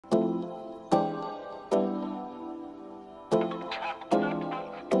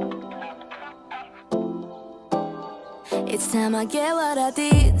Each time I get what I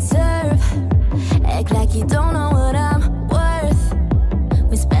deserve. Act like you don't know what I'm worth.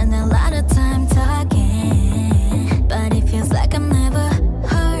 We spend a lot of time talking, but it feels like I'm never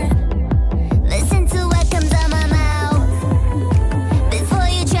heard. Listen to what comes out my mouth before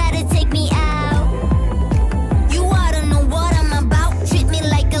you try to take me out. You ought to know what I'm about. Treat me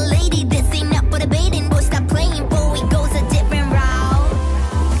like a lady, this ain't up for debating. Boy, stop playing, boy, it goes a different route.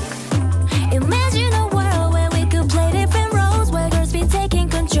 Imagine a world where we could play different roles, where girls be taking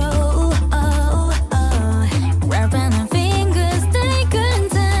control. Wrapping our fingers, they couldn't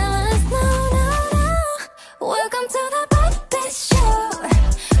tell us no, no, no. Welcome to the puppet show,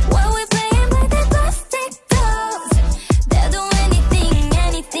 where we playing with the plastic dolls. They'll do anything,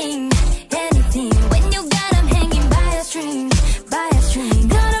 anything, anything. When you got them hanging by a string, by a string.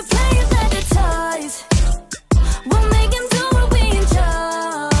 Gonna play it like the toys. We'll make them do what we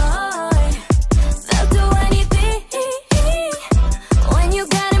enjoy. They'll do anything when you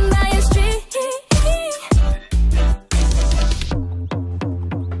got them by a string.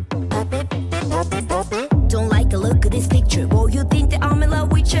 Don't like the look of this picture. Boy, you think that I'm in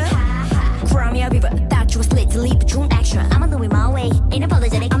love with you? Cry me a river, thought you was lit to leave the room extra. I'ma do it my way, ain't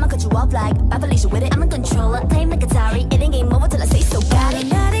apologetic. I'ma cut you off like Felicia with it. I'm a controller, play like Atari. It ain't game over till I say so. Got it.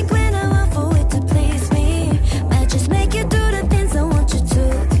 Not a grin, I want for it to please me. Might just make you do the things I want you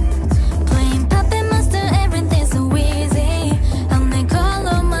to. Playing puppet master, everything's so easy. I'll make all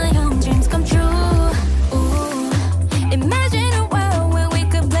of my own dreams come true. Ooh. Imagine a world where we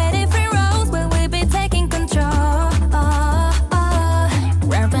could play different roles, where we be taking control.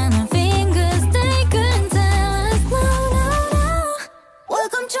 Wrapping our fingers, they couldn't tell us no, no, no.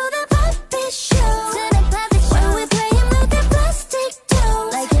 Welcome to the puppet show, where we playing with the plastic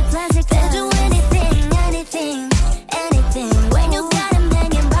dolls. Like the plastic dolls. They'll do anything, anything, anything. When you got them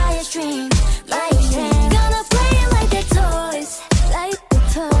hanging by a string, by a string. Gonna play it like the toys, like the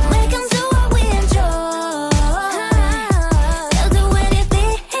toys. Make them do what we enjoy. They'll do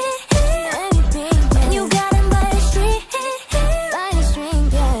anything, anything. When you got them by a string, by a string,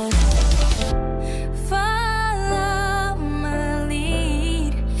 yeah. Follow my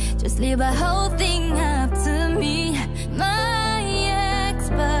lead. Just leave the whole thing up to me. My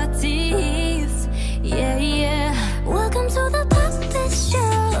expertise, yeah, yeah. Welcome to the puppet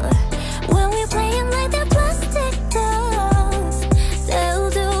show, where we playing like the plastic dolls. They'll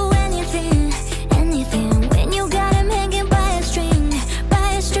do anything, anything. When you got them hanging by a string,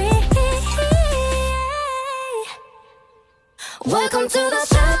 by a string. Welcome to the